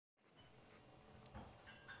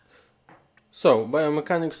So,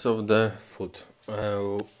 biomechanics of the foot.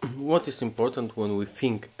 What is important when we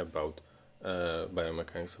think about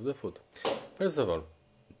biomechanics of the foot? First of all,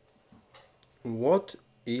 what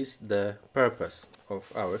is the purpose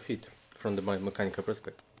of our feet from the biomechanical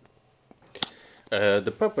perspective?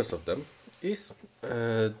 The purpose of them is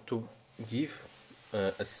to give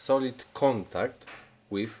a solid contact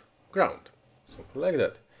with ground, something like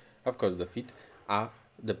that. Of course, the feet are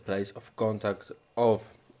the place of contact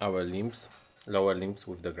of our limbs, lower limbs,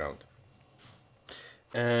 with the ground.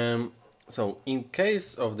 So in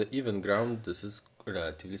case of the even ground, this is a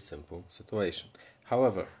relatively simple situation.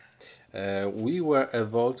 However, we were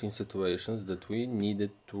evolved in situations that we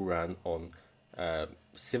needed to run on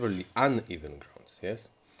severely uneven grounds. Yes.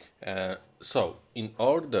 So in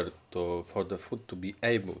order for the foot to be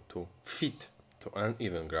able to fit to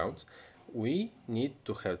uneven grounds, we need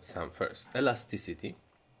to have some first elasticity,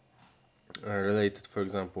 related, for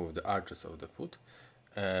example, with the arches of the foot,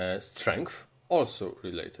 strength, also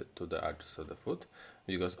related to the arches of the foot,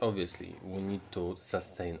 because obviously we need to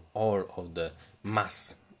sustain all of the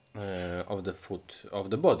mass of the foot, of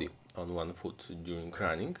the body on one foot during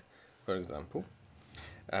running, for example,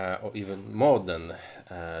 or even more than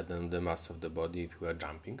the mass of the body if we are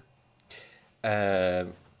jumping.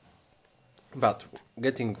 But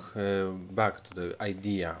getting back to the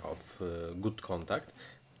idea of good contact,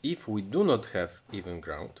 if we do not have even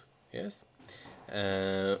ground, yes,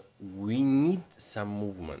 we need some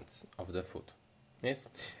movements of the foot. Yes,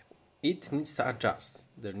 it needs to adjust.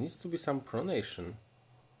 There needs to be some pronation,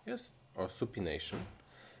 yes, or supination,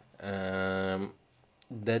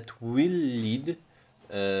 that will lead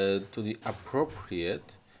to the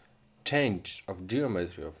appropriate change of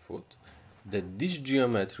geometry of foot, that this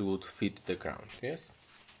geometry would fit the ground. Yes.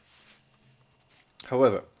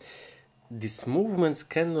 However, these movements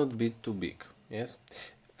cannot be too big. Yes.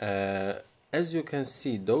 As you can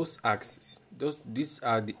see, those axes, these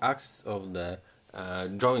are the axes of the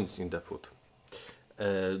joints in the foot.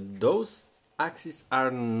 Those axes are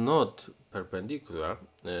not perpendicular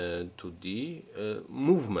to the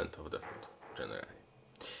movement of the foot generally.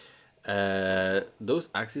 Those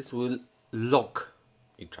axes will lock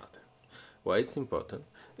each other. Why it's important?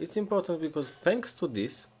 It's important because thanks to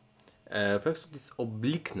this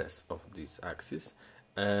obliqueness of this axis,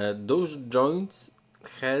 those joints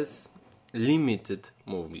has limited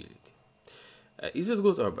mobility. Is it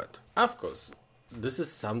good or bad? Of course, this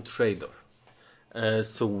is some trade-off.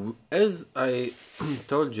 So as I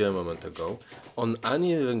told you a moment ago, on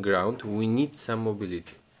uneven ground we need some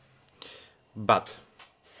mobility. But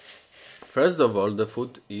first of all, the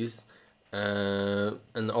foot is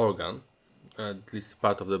an organ, at least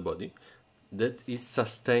part of the body, that is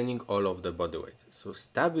sustaining all of the body weight. So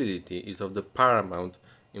stability is of the paramount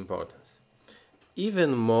importance,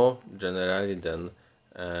 even more generally than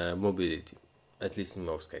mobility, at least in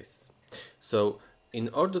most cases. So in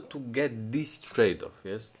order to get this trade-off,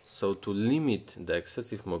 yes, so to limit the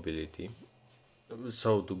excessive mobility,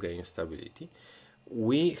 so to gain stability,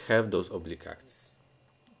 we have those oblique axes.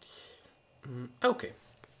 Okay,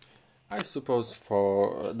 I suppose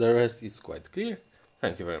for the rest it's quite clear.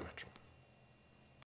 Thank you very much.